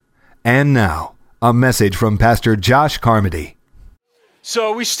And now, a message from Pastor Josh Carmody.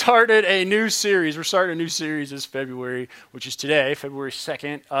 So we started a new series. We're starting a new series this February, which is today, February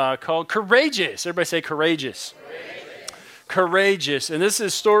 2nd, called Courageous. Everybody say Courageous. Courageous. And this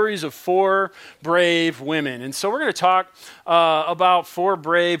is stories of four brave women. And so we're going to talk about four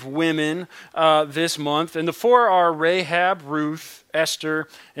brave women this month. And the four are Rahab, Ruth, Esther,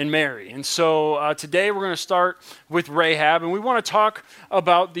 and Mary. And so today we're going to start with Rahab. And we want to talk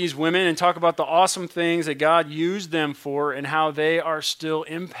about these women and talk about the awesome things that God used them for and how they are still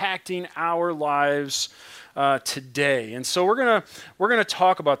impacting our lives today. And so we're gonna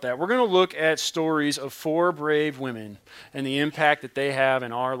talk about that. We're gonna look at stories of four brave women and the impact that they have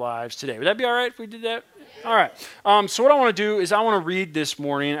in our lives today. Would that be all right if we did that? All right. So what I want to do is I want to read this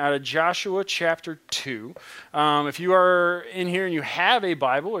morning out of Joshua chapter 2. If you are in here and you have a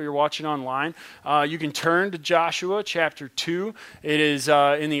Bible or you're watching online, you can turn to Joshua chapter 2. It is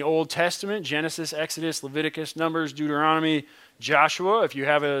in the Old Testament: Genesis, Exodus, Leviticus, Numbers, Deuteronomy, Joshua. If you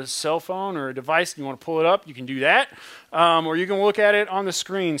have a cell phone or a device and you want to pull it up, you can do that. Or you can look at it on the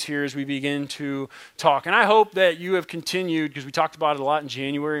screens here as we begin to talk. And I hope that you have continued, because we talked about it a lot in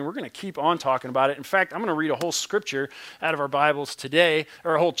January, and we're going to keep on talking about it. In fact, I'm going to read a whole scripture out of our Bibles today,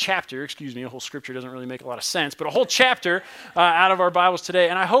 or a whole chapter, a whole scripture doesn't really make a lot of sense, but a whole chapter out of our Bibles today.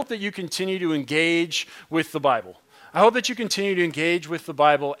 And I hope that you continue to engage with the Bible. I hope that you continue to engage with the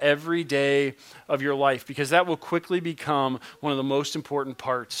Bible every day of your life, because that will quickly become one of the most important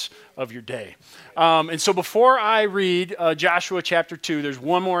parts of your day. And so before I read Joshua chapter 2, there's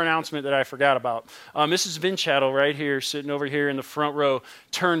one more announcement that I forgot about. Mrs. Vinchattel right here, sitting over here in the front row,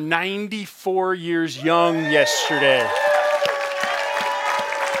 turned 94 years young yesterday.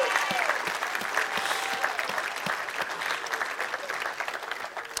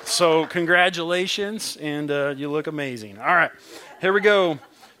 So congratulations, and you look amazing. All right, here we go.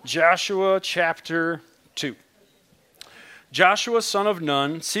 Joshua chapter 2. Joshua, son of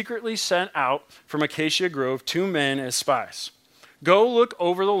Nun, secretly sent out from Acacia Grove 2 men as spies. Go look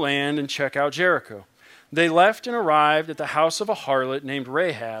over the land and check out Jericho. They left and arrived at the house of a harlot named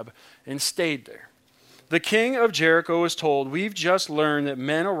Rahab and stayed there. The king of Jericho was told, "We've just learned that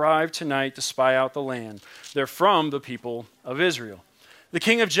men arrived tonight to spy out the land. They're from the people of Israel." The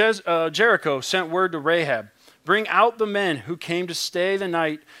king of Jericho sent word to Rahab, "Bring out the men who came to stay the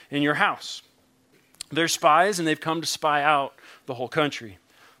night in your house. They're spies, and they've come to spy out the whole country."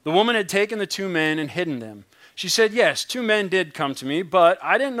 The woman had taken the 2 men and hidden them. She said, "Yes, 2 men did come to me, but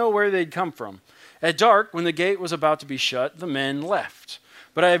I didn't know where they'd come from. At dark, when the gate was about to be shut, the men left.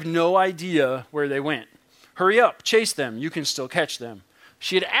 But I have no idea where they went. Hurry up, chase them. You can still catch them."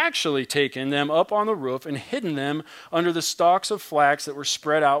 She had actually taken them up on the roof and hidden them under the stalks of flax that were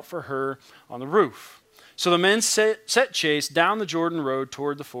spread out for her on the roof. So the men set chase down the Jordan road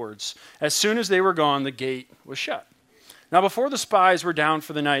toward the fords. As soon as they were gone, the gate was shut. Now before the spies were down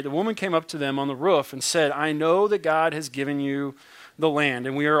for the night, the woman came up to them on the roof and said, "I know that God has given you the land,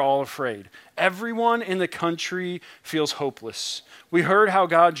 and we are all afraid. Everyone in the country feels hopeless. We heard how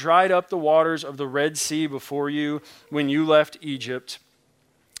God dried up the waters of the Red Sea before you when you left Egypt,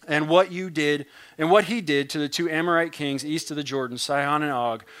 and what he did to the 2 Amorite kings east of the Jordan, Sihon and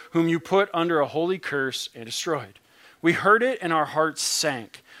Og, whom you put under a holy curse and destroyed. We heard it and our hearts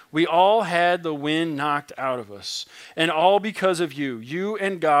sank. We all had the wind knocked out of us, and all because of you, you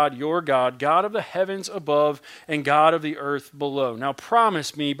and God, your God, God of the heavens above and God of the earth below. Now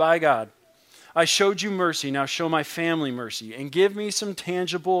promise me by God, I showed you mercy, now show my family mercy, and give me some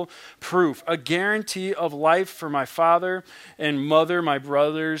tangible proof, a guarantee of life for my father and mother, my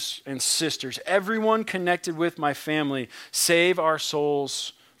brothers and sisters, everyone connected with my family. Save our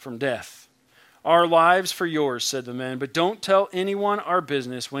souls from death." "Our lives for yours," said the men, "but don't tell anyone our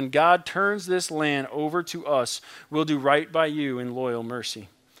business. When God turns this land over to us, we'll do right by you in loyal mercy."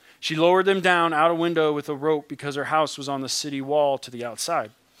 She lowered them down out a window with a rope because her house was on the city wall to the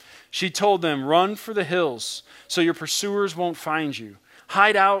outside. She told them, "Run for the hills so your pursuers won't find you.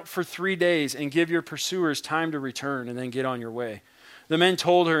 Hide out for 3 days and give your pursuers time to return and then get on your way." The men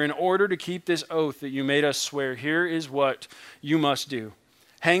told her, "In order to keep this oath that you made us swear, here is what you must do.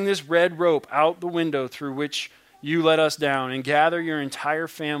 Hang this red rope out the window through which you let us down and gather your entire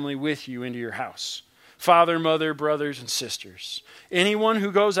family with you into your house. Father, mother, brothers, and sisters. Anyone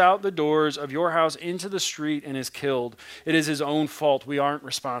who goes out the doors of your house into the street and is killed, it is his own fault. We aren't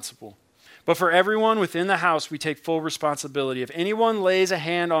responsible. But for everyone within the house, we take full responsibility. If anyone lays a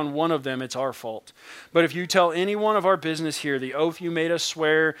hand on one of them, it's our fault. But if you tell anyone of our business here, the oath you made us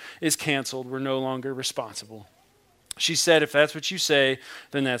swear is canceled. We're no longer responsible." She said, "If that's what you say,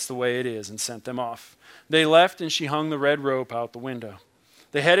 then that's the way it is," and sent them off. They left, and she hung the red rope out the window.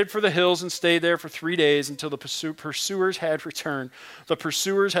 They headed for the hills and stayed there for 3 days until the pursuers had returned. The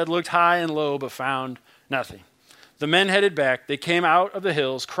pursuers had looked high and low but found nothing. The men headed back. They came out of the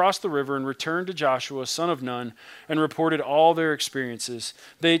hills, crossed the river, and returned to Joshua, son of Nun, and reported all their experiences.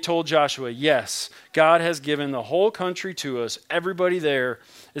 They told Joshua, yes, God has given the whole country to us. Everybody there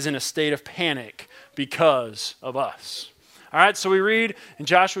is in a state of panic because of us. All right, so we read in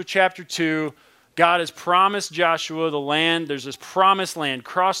Joshua chapter 2, God has promised Joshua the land. There's this promised land.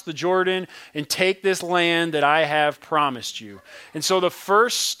 Cross the Jordan and take this land that I have promised you. And so the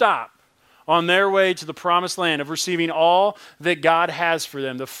first stop on their way to the promised land of receiving all that God has for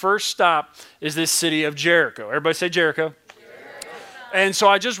them, the first stop is this city of Jericho. Everybody say Jericho. And so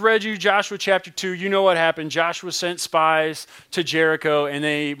I just read you Joshua chapter 2. You know what happened. Joshua sent spies to Jericho, and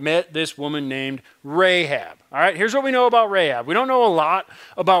they met this woman named Rahab. All right, here's what we know about Rahab. We don't know a lot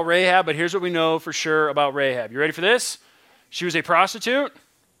about Rahab, but here's what we know for sure about Rahab. You ready for this? She was a prostitute,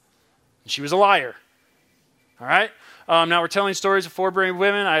 and she was a liar. All right? Now we're telling stories of four-brained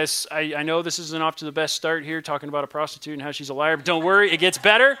women. I know this isn't off to the best start here, talking about a prostitute and how she's a liar, but don't worry, it gets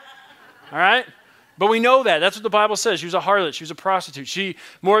better. All right? But we know that. That's what the Bible says. She was a harlot. She was a prostitute. She,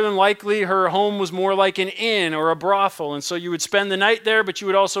 more than likely, her home was more like an inn or a brothel. And so you would spend the night there, but you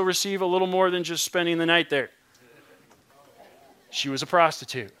would also receive a little more than just spending the night there. She was a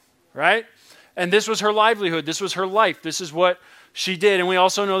prostitute, right? And this was her livelihood. This was her life. This is what she did. And we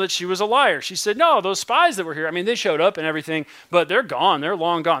also know that she was a liar. She said, no, those spies that were here, I mean, they showed up and everything, but they're gone. They're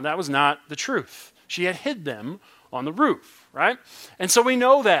long gone. That was not the truth. She had hid them on the roof. Right? And so we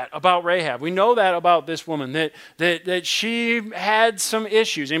know that about Rahab. We know that about this woman, that she had some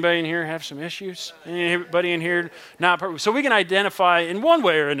issues. Anybody in here have some issues? Anybody in here not? So we can identify in one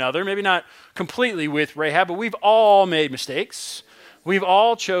way or another, maybe not completely with Rahab, but we've all made mistakes. We've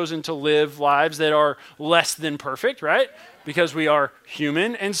all chosen to live lives that are less than perfect, right? Because we are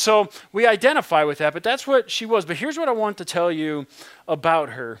human. And so we identify with that, but that's what she was. But here's what I want to tell you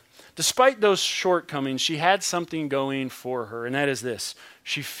about her. Despite those shortcomings, she had something going for her, and that is this.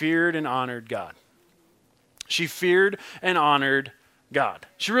 She feared and honored God. She feared and honored God.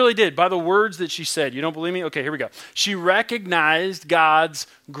 She really did, by the words that she said. You don't believe me? Okay, here we go. She recognized God's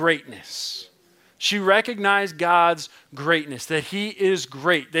greatness. She recognized God's greatness, that he is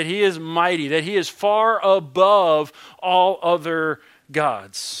great, that he is mighty, that he is far above all other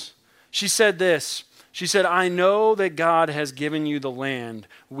gods. She said this. She said, I know that God has given you the land.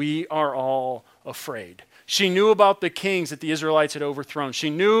 We are all afraid. She knew about the kings that the Israelites had overthrown. She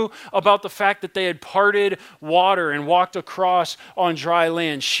knew about the fact that they had parted water and walked across on dry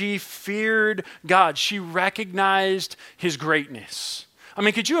land. She feared God. She recognized his greatness. I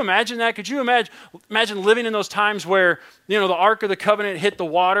mean, could you imagine that? Could you imagine living in those times where, the Ark of the Covenant hit the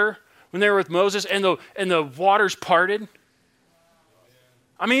water when they were with Moses and the waters parted?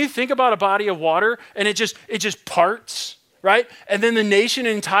 I mean, you think about a body of water and it just parts, right? And then the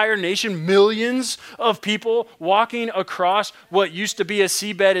entire nation, millions of people walking across what used to be a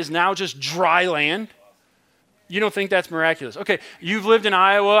seabed is now just dry land. You don't think that's miraculous? Okay, you've lived in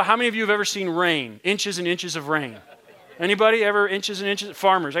Iowa. How many of you have ever seen rain? Inches and inches of rain. Anybody ever inches and inches?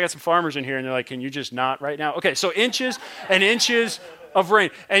 Farmers. I got some farmers in here and they're like, can you just not right now? Okay, so inches and inches of rain.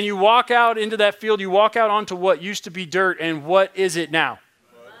 And you walk out into that field, you walk out onto what used to be dirt, and what is it now?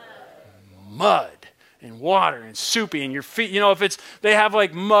 Mud and water and soupy, and your feet, they have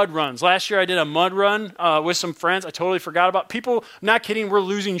like mud runs. Last year I did a mud run with some friends. I totally forgot about people. Not kidding, we're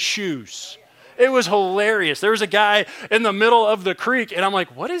losing shoes. It was hilarious. There was a guy in the middle of the creek, and I'm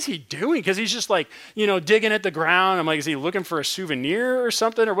like, what is he doing? Because he's just like, digging at the ground. I'm like, is he looking for a souvenir or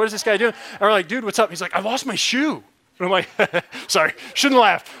something? Or what is this guy doing? And we're like, dude, what's up? He's like, I lost my shoe. And I'm like, sorry, shouldn't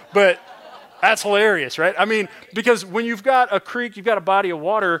laugh, but that's hilarious, right? I mean, because when you've got a creek, you've got a body of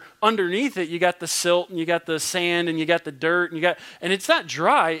water, underneath it, you got the silt and you got the sand and you got the dirt and it's not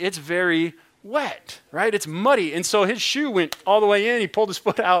dry, it's very wet, right? It's muddy. And so his shoe went all the way in, he pulled his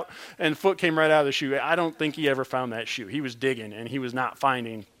foot out and the foot came right out of the shoe. I don't think he ever found that shoe. He was digging and he was not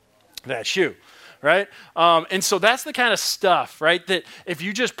finding that shoe, right? And so that's the kind of stuff, right? That if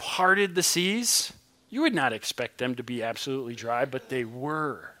you just parted the seas, you would not expect them to be absolutely dry, but they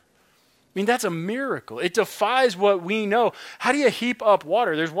were. I mean, that's a miracle. It defies what we know. How do you heap up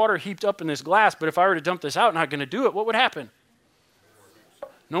water? There's water heaped up in this glass, but if I were to dump this out, not going to do it, what would happen?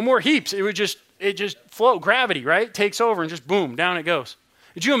 No more heaps. It just flow. Gravity, right? Takes over and just boom, down it goes.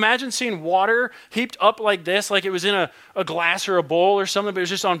 Did you imagine seeing water heaped up like this, like it was in a glass or a bowl or something, but it was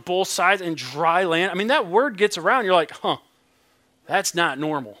just on both sides and dry land? I mean, that word gets around. You're like, that's not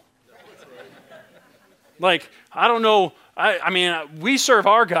normal. Like, I don't know. I mean, we serve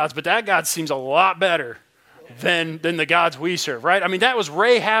our gods, but that God seems a lot better. than the gods we serve, right? I mean, that was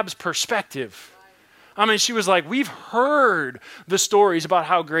Rahab's perspective. I mean, she was like, we've heard the stories about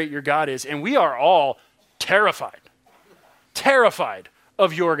how great your God is, and we are all terrified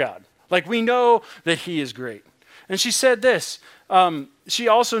of your God. Like, we know that he is great. And she said this, she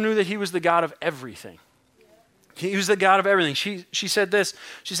also knew that he was the God of everything. He was the God of everything. She said this,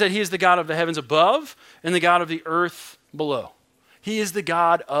 she said, he is the God of the heavens above and the God of the earth below. He is the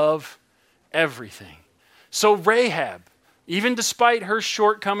God of everything. So Rahab, even despite her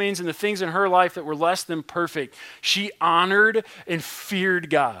shortcomings and the things in her life that were less than perfect, she honored and feared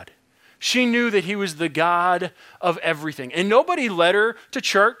God. She knew that he was the God of everything. And nobody led her to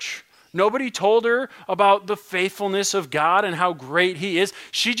church. Nobody told her about the faithfulness of God and how great he is.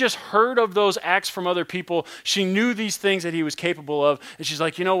 She just heard of those acts from other people. She knew these things that he was capable of. And she's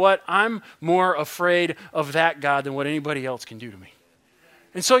like, you know what? I'm more afraid of that God than what anybody else can do to me.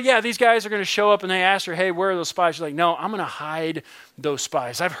 And so, yeah, these guys are going to show up and they ask her, hey, where are those spies? She's like, no, I'm going to hide those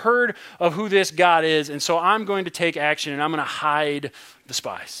spies. I've heard of who this God is, and so I'm going to take action and I'm going to hide the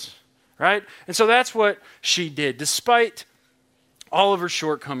spies, right? And so that's what she did. Despite all of her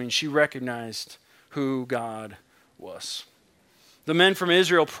shortcomings, she recognized who God was. The men from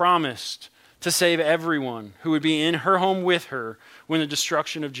Israel promised to save everyone who would be in her home with her when the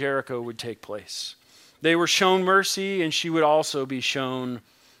destruction of Jericho would take place. They were shown mercy, and she would also be shown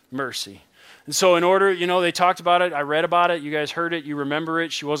mercy. And so in order, they talked about it. I read about it. You guys heard it. You remember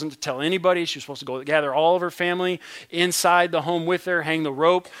it. She wasn't to tell anybody. She was supposed to go gather all of her family inside the home with her, hang the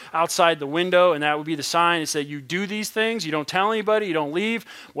rope outside the window, and that would be the sign. It said, you do these things. You don't tell anybody. You don't leave,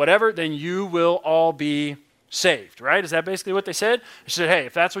 whatever, then you will all be saved, right? Is that basically what they said? She said, hey,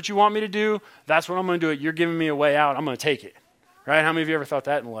 if that's what you want me to do, that's what I'm going to do. You're giving me a way out. I'm going to take it, right? How many of you ever thought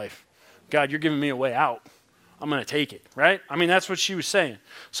that in life? God, you're giving me a way out. I'm going to take it, right? I mean, that's what she was saying.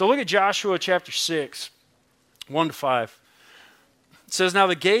 So look at Joshua chapter 6, 1-5. It says, now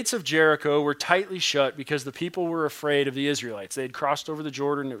the gates of Jericho were tightly shut because the people were afraid of the Israelites. They had crossed over the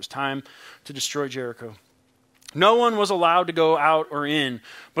Jordan. It was time to destroy Jericho. No one was allowed to go out or in,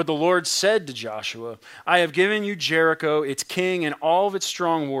 but the Lord said to Joshua, I have given you Jericho, its king, and all of its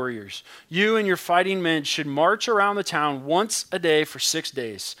strong warriors. You and your fighting men should march around the town once a day for 6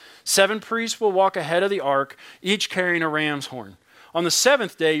 days. 7 priests will walk ahead of the ark, each carrying a ram's horn. On the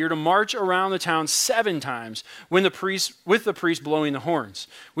 7th day, you're to march around the town 7 times with the priest blowing the horns.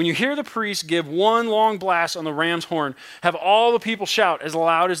 When you hear the priest give one long blast on the ram's horn, have all the people shout as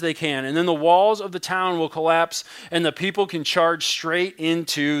loud as they can, and then the walls of the town will collapse, and the people can charge straight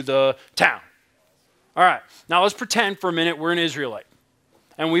into the town. All right, now let's pretend for a minute we're an Israelite.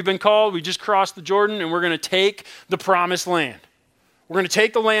 And we've been called, we just crossed the Jordan, and we're going to take the promised land. We're going to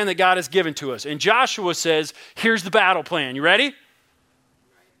take the land that God has given to us. And Joshua says, here's the battle plan. You ready?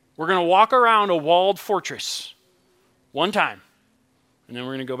 We're going to walk around a walled fortress one time, and then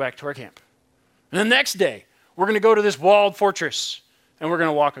we're going to go back to our camp. And the next day, we're going to go to this walled fortress, and we're going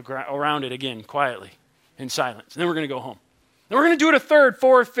to walk around it again quietly in silence. And then we're going to go home. Then we're going to do it a 3rd,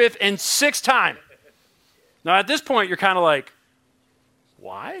 4th, 5th, and 6th time. Now, at this point, you're kind of like,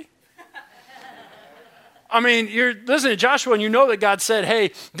 why? I mean, you're listening to Joshua, and you know that God said,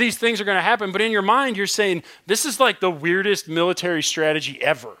 hey, these things are going to happen. But in your mind, you're saying, this is like the weirdest military strategy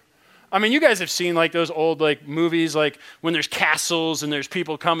ever. I mean, you guys have seen like those old like movies, like when there's castles and there's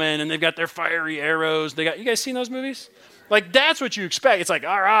people coming and they've got their fiery arrows. You guys seen those movies? Like, that's what you expect. It's like,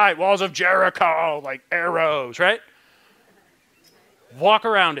 all right, walls of Jericho, like arrows, right? Walk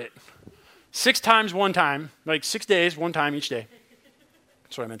around it 6 times one time, like 6 days, one time each day.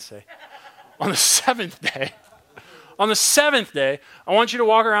 That's what I meant to say. On the 7th day, I want you to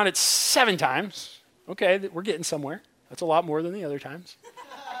walk around it 7 times. Okay, we're getting somewhere. That's a lot more than the other times.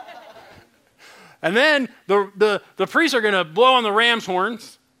 And then the priests are going to blow on the ram's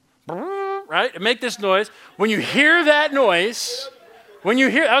horns, right, and make this noise. When you hear that noise,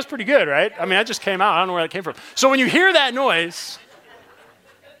 that was pretty good, right? I mean, that just came out. I don't know where that came from. So when you hear that noise,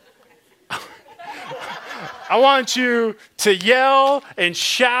 I want you to yell and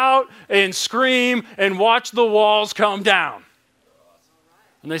shout and scream and watch the walls come down.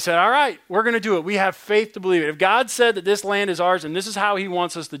 And they said, all right, we're going to do it. We have faith to believe it. If God said that this land is ours and this is how he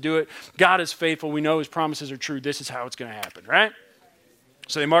wants us to do it, God is faithful. We know his promises are true. This is how it's going to happen, right?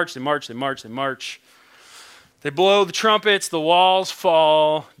 So they march. They blow the trumpets. The walls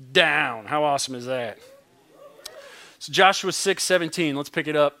fall down. How awesome is that? So Joshua 6:17, let's pick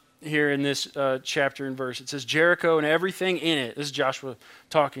it up. here in this chapter and verse. It says, Jericho and everything in it. This is Joshua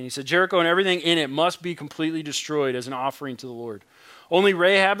talking. He said, Jericho and everything in it must be completely destroyed as an offering to the Lord. Only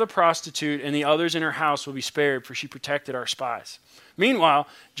Rahab the prostitute and the others in her house will be spared, for she protected our spies. Meanwhile,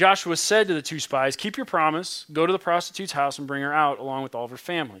 Joshua said to the two spies, keep your promise, go to the prostitute's house and bring her out along with all of her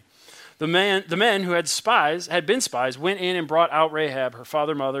family. The men who had been spies, went in and brought out Rahab, her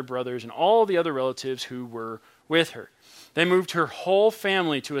father, mother, brothers, and all the other relatives who were with her. They moved her whole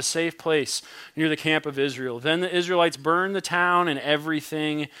family to a safe place near the camp of Israel. Then the Israelites burned the town and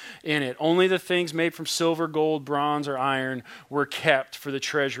everything in it. Only the things made from silver, gold, bronze, or iron were kept for the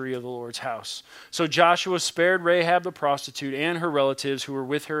treasury of the Lord's house. So Joshua spared Rahab the prostitute and her relatives who were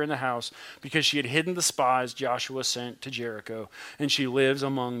with her in the house, because she had hidden the spies Joshua sent to Jericho, and she lives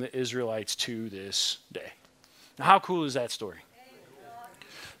among the Israelites to this day. Now, how cool is that story?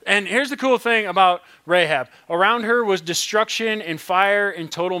 And here's the cool thing about Rahab. Around her was destruction and fire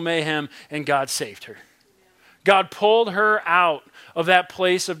and total mayhem, and God saved her. God pulled her out of that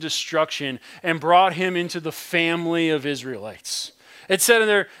place of destruction and brought him into the family of Israelites. It said in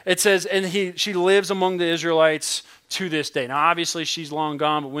there, it says, and she lives among the Israelites to this day. Now, obviously, she's long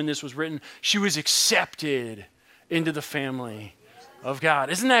gone, but when this was written, she was accepted into the family of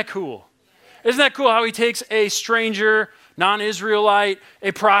God. Isn't that cool? Isn't that cool how he takes a stranger, non-Israelite,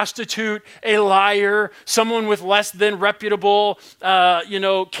 a prostitute, a liar, someone with less than reputable,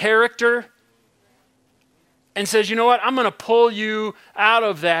 character, and says, you know what, I'm going to pull you out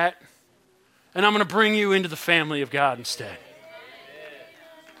of that, and I'm going to bring you into the family of God instead.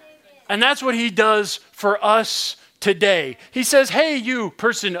 And that's what he does for us today. He says, hey, you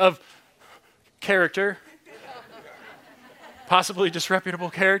person of character, possibly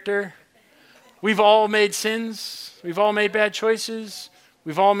disreputable character, we've all made sins. We've all made bad choices.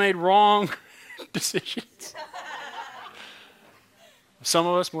 We've all made wrong decisions. Some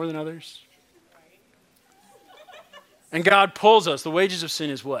of us more than others. And God pulls us. The wages of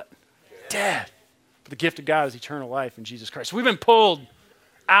sin is what? Death. But the gift of God is eternal life in Jesus Christ. So we've been pulled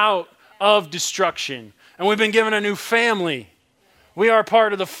out of destruction. And we've been given a new family. We are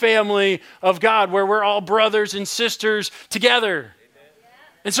part of the family of God, where we're all brothers and sisters together.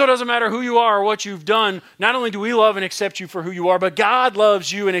 And so it doesn't matter who you are or what you've done. Not only do we love and accept you for who you are, but God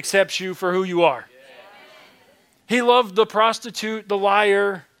loves you and accepts you for who you are. He loved the prostitute, the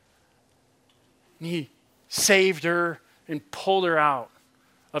liar. And he saved her and pulled her out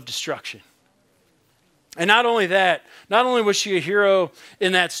of destruction. And not only that, not only was she a hero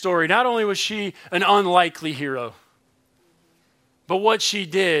in that story, not only was she an unlikely hero, but what she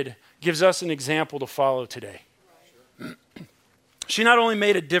did gives us an example to follow today. She not only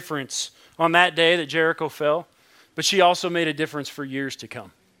made a difference on that day that Jericho fell, but she also made a difference for years to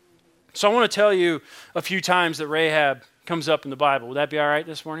come. So I want to tell you a few times that Rahab comes up in the Bible. Would that be all right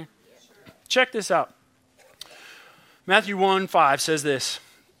this morning? Check this out. Matthew 1:5 says this.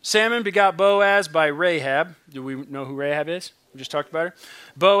 Salmon begot Boaz by Rahab. Do we know who Rahab is? We just talked about her.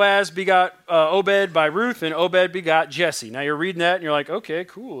 Boaz begot Obed by Ruth, and Obed begot Jesse. Now you're reading that and you're like, okay,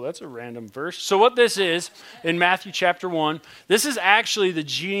 cool, that's a random verse. So what this is, in Matthew chapter 1, this is actually the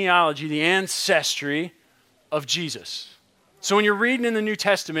genealogy, the ancestry of Jesus. So when you're reading in the New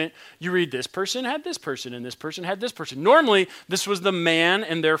Testament, you read this person had this person, and this person had this person. Normally, this was the man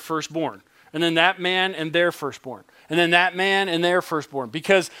and their firstborn. And then that man and their firstborn. And then that man and their firstborn.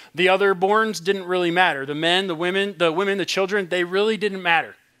 Because the other borns didn't really matter. The men, the women, the children, they really didn't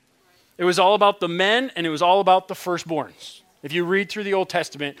matter. It was all about the men, and it was all about the firstborns. If you read through the Old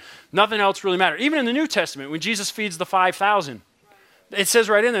Testament, nothing else really mattered. Even in the New Testament, when Jesus feeds the 5,000, it says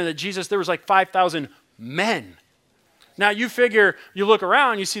right in there that there was like 5,000 men. Now you figure, you look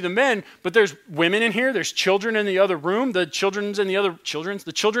around, you see the men, but there's women in here, there's children in the other room. The children in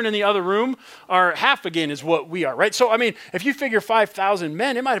the other room are half again is what we are, right? So, I mean, if you figure 5,000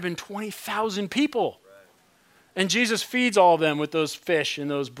 men, it might have been 20,000 people. And Jesus feeds all of them with those fish and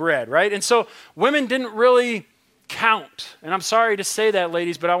those bread, right? And so women didn't really count. And I'm sorry to say that,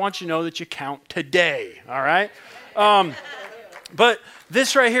 ladies, but I want you to know that you count today, all right? But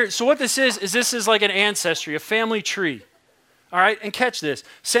this right here, so what this is like an ancestry, a family tree. All right, and catch this.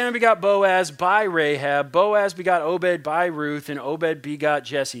 Salmon begot Boaz by Rahab. Boaz begot Obed by Ruth, and Obed begot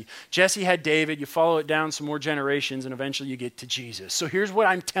Jesse. Jesse had David. You follow it down some more generations, and eventually you get to Jesus. So here's what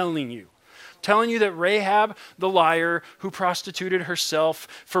I'm telling you. I'm telling you that Rahab, the liar, who prostituted herself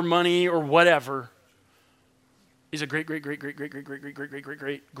for money or whatever, is a great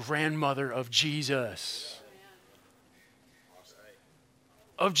grandmother of Jesus.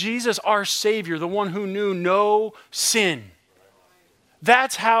 Of Jesus, our Savior, the one who knew no sin.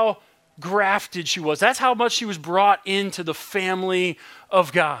 That's how grafted she was. That's how much she was brought into the family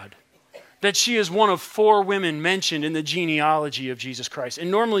of God. That she is one of 4 women mentioned in the genealogy of Jesus Christ. And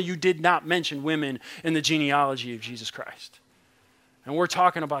normally you did not mention women in the genealogy of Jesus Christ. And we're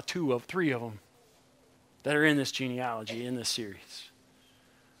talking about 3 of them that are in this genealogy, in this series.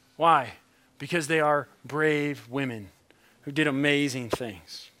 Why? Because they are brave women who did amazing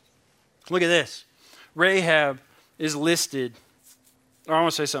things. Look at this. Rahab is listed, or I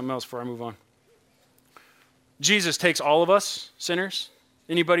want to say something else before I move on. Jesus takes all of us, sinners,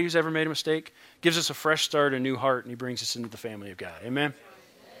 anybody who's ever made a mistake, gives us a fresh start, a new heart, and he brings us into the family of God. Amen?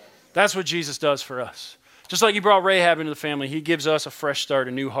 That's what Jesus does for us. Just like he brought Rahab into the family, he gives us a fresh start,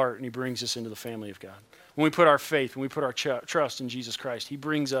 a new heart, and he brings us into the family of God. When we put our faith, when we put our trust in Jesus Christ, he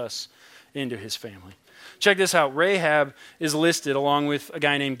brings us into his family. Check this out. Rahab is listed along with a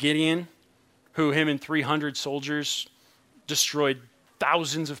guy named Gideon, who him and 300 soldiers destroyed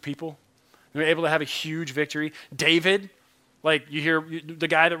thousands of people. They were able to have a huge victory. David, like you hear the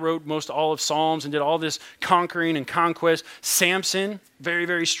guy that wrote most all of Psalms and did all this conquering and conquest. Samson, very,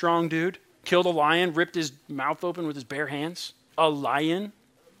 very strong dude. Killed a lion, ripped his mouth open with his bare hands. A lion?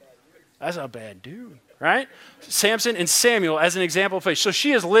 That's a bad dude, right? Samson and Samuel as an example of faith. So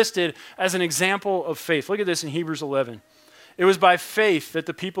she is listed as an example of faith. Look at this in Hebrews 11. It was by faith that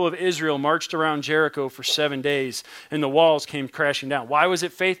the people of Israel marched around Jericho for 7 days and the walls came crashing down. Why was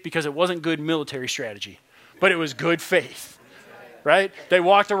it faith? Because it wasn't good military strategy, but it was good faith, right? They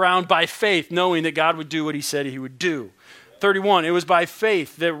walked around by faith knowing that God would do what he said he would do. 31, it was by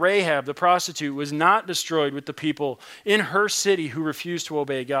faith that Rahab, the prostitute, was not destroyed with the people in her city who refused to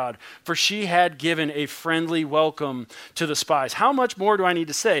obey God, for she had given a friendly welcome to the spies. How much more do I need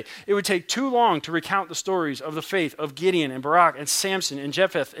to say? It would take too long to recount the stories of the faith of Gideon and Barak and Samson and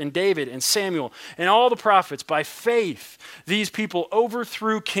Jephthah and David and Samuel and all the prophets. By faith, these people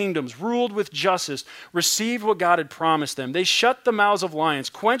overthrew kingdoms, ruled with justice, received what God had promised them. They shut the mouths of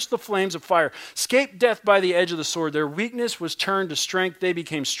lions, quenched the flames of fire, escaped death by the edge of the sword. Their weakness was turned to strength. They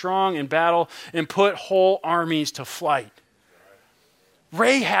became strong in battle and put whole armies to flight.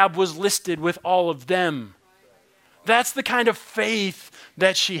 Rahab was listed with all of them. That's the kind of faith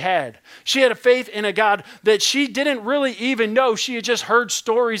that she had. She had a faith in a God that she didn't really even know. She had just heard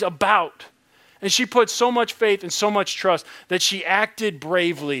stories about. And she put so much faith and so much trust that she acted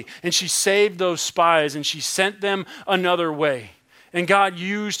bravely and she saved those spies and she sent them another way. And God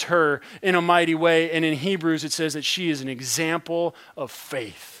used her in a mighty way. And in Hebrews, it says that she is an example of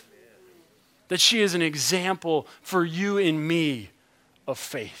faith. That she is an example for you and me of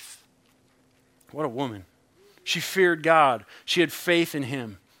faith. What a woman. She feared God. She had faith in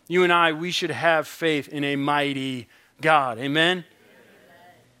him. You and I, we should have faith in a mighty God. Amen?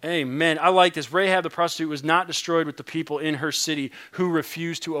 Amen. I like this. Rahab the prostitute was not destroyed with the people in her city who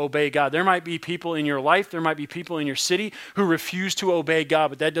refused to obey God. There might be people in your life, there might be people in your city who refuse to obey God,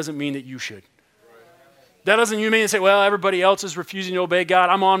 but that doesn't mean that you should. That doesn't mean to say, well, everybody else is refusing to obey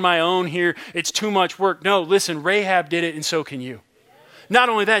God. I'm on my own here. It's too much work. No, listen, Rahab did it and so can you. Not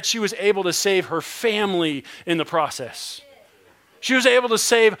only that, she was able to save her family in the process. She was able to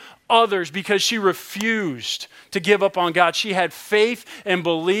save others because she refused to give up on God. She had faith and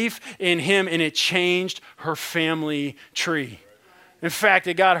belief in him, and it changed her family tree. In fact,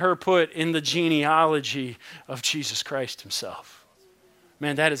 it got her put in the genealogy of Jesus Christ himself.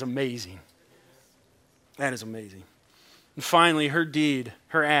 Man, that is amazing. That is amazing. And finally, her deed,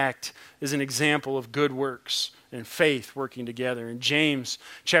 her act, is an example of good works and faith working together. In James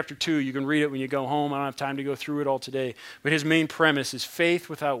chapter 2, you can read it when you go home. I don't have time to go through it all today. But his main premise is faith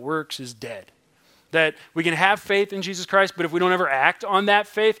without works is dead. That we can have faith in Jesus Christ, but if we don't ever act on that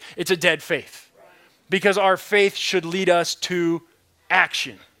faith, it's a dead faith. Because our faith should lead us to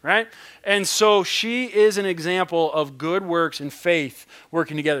action, right? And so she is an example of good works and faith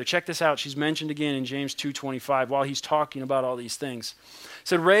working together. Check this out. She's mentioned again in James 2:25 while he's talking about all these things. It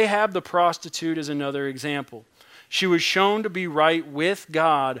said, Rahab the prostitute is another example. She was shown to be right with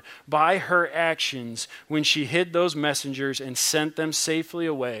God by her actions when she hid those messengers and sent them safely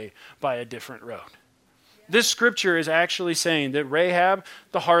away by a different road. This scripture is actually saying that Rahab,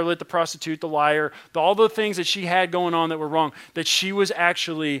 the harlot, the prostitute, the liar, all the things that she had going on that were wrong, that she was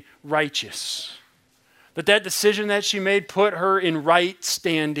actually righteous. That decision that she made put her in right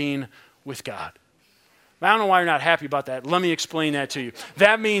standing with God. I don't know why you're not happy about that. Let me explain that to you.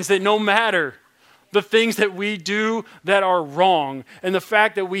 That means that no matter the things that we do that are wrong, and the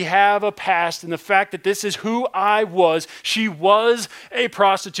fact that we have a past, and the fact that this is who I was. She was a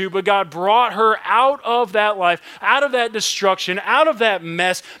prostitute, but God brought her out of that life, out of that destruction, out of that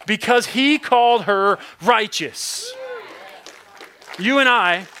mess, because he called her righteous. You and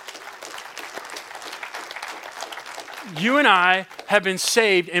I You and I have been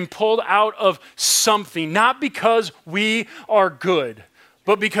saved and pulled out of something, not because we are good,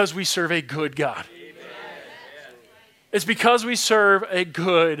 but because we serve a good God. It's because we serve a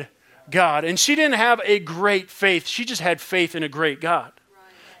good God. And she didn't have a great faith. She just had faith in a great God.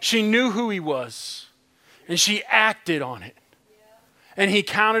 She knew who he was, and she acted on it. And he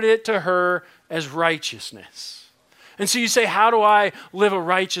counted it to her as righteousness. And so you say, how do I live a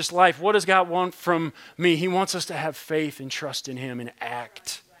righteous life? What does God want from me? He wants us to have faith and trust in him and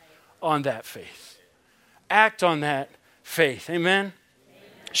act on that faith. Act on that faith. Amen?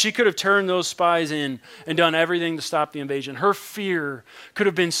 She could have turned those spies in and done everything to stop the invasion. Her fear could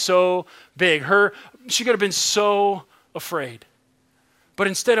have been so big. She could have been so afraid. But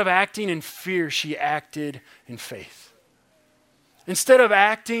instead of acting in fear, she acted in faith. Instead of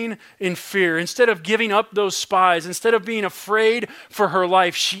acting in fear, instead of giving up those spies, instead of being afraid for her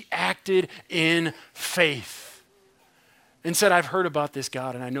life, she acted in faith. And said, I've heard about this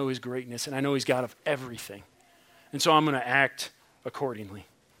God, and I know his greatness, and I know he's God of everything. And so I'm going to act accordingly.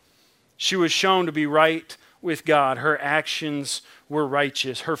 She was shown to be right with God. Her actions were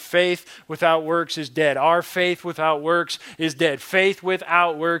righteous. Her faith without works is dead. Our faith without works is dead. Faith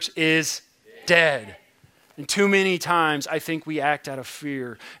without works is dead. And too many times, I think we act out of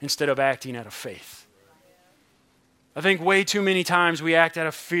fear instead of acting out of faith. I think way too many times we act out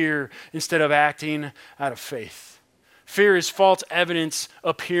of fear instead of acting out of faith. Fear is false evidence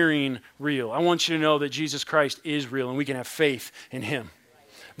appearing real. I want you to know that Jesus Christ is real and we can have faith in him.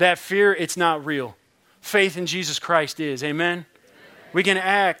 That fear, it's not real. Faith in Jesus Christ is. Amen? We can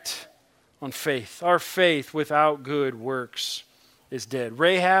act on faith. Our faith without good works is dead.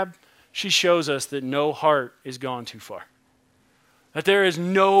 Rahab, she shows us that no heart is gone too far. That there is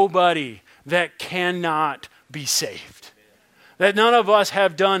nobody that cannot be saved. That none of us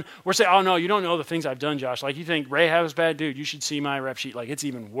have done, we're saying, oh no, you don't know the things I've done, Josh. Like you think Rahab is bad, dude, you should see my rep sheet. Like it's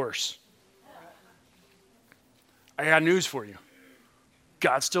even worse. I got news for you.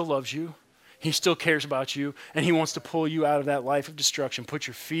 God still loves you. He still cares about you, and he wants to pull you out of that life of destruction. Put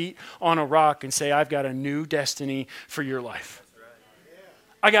your feet on a rock and say, I've got a new destiny for your life.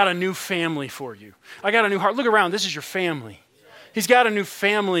 I got a new family for you. I got a new heart. Look around. This is your family. He's got a new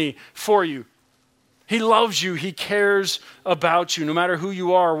family for you. He loves you. He cares about you, no matter who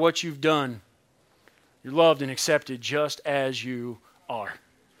you are or what you've done. You're loved and accepted just as you are.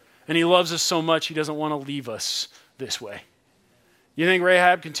 And he loves us so much, he doesn't want to leave us this way. You think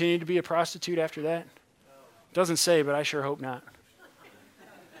Rahab continued to be a prostitute after that? Doesn't say, but I sure hope not.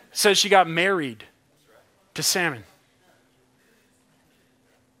 It says she got married to Salmon.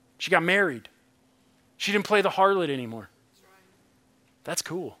 She got married. She didn't play the harlot anymore. That's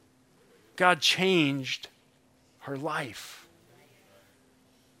cool. God changed her life.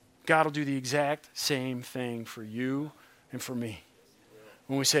 God will do the exact same thing for you and for me.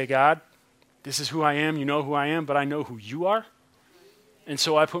 When we say, God, this is who I am, you know who I am, but I know who you are. And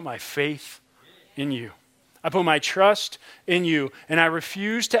so I put my faith in you. I put my trust in you. And I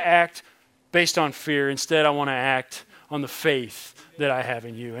refuse to act based on fear. Instead, I want to act on the faith that I have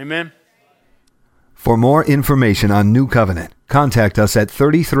in you. Amen? For more information on New Covenant, contact us at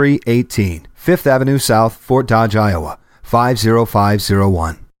 3318 5th Avenue South, Fort Dodge, Iowa,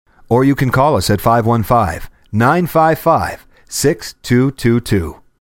 50501. Or you can call us at 515-955-6222.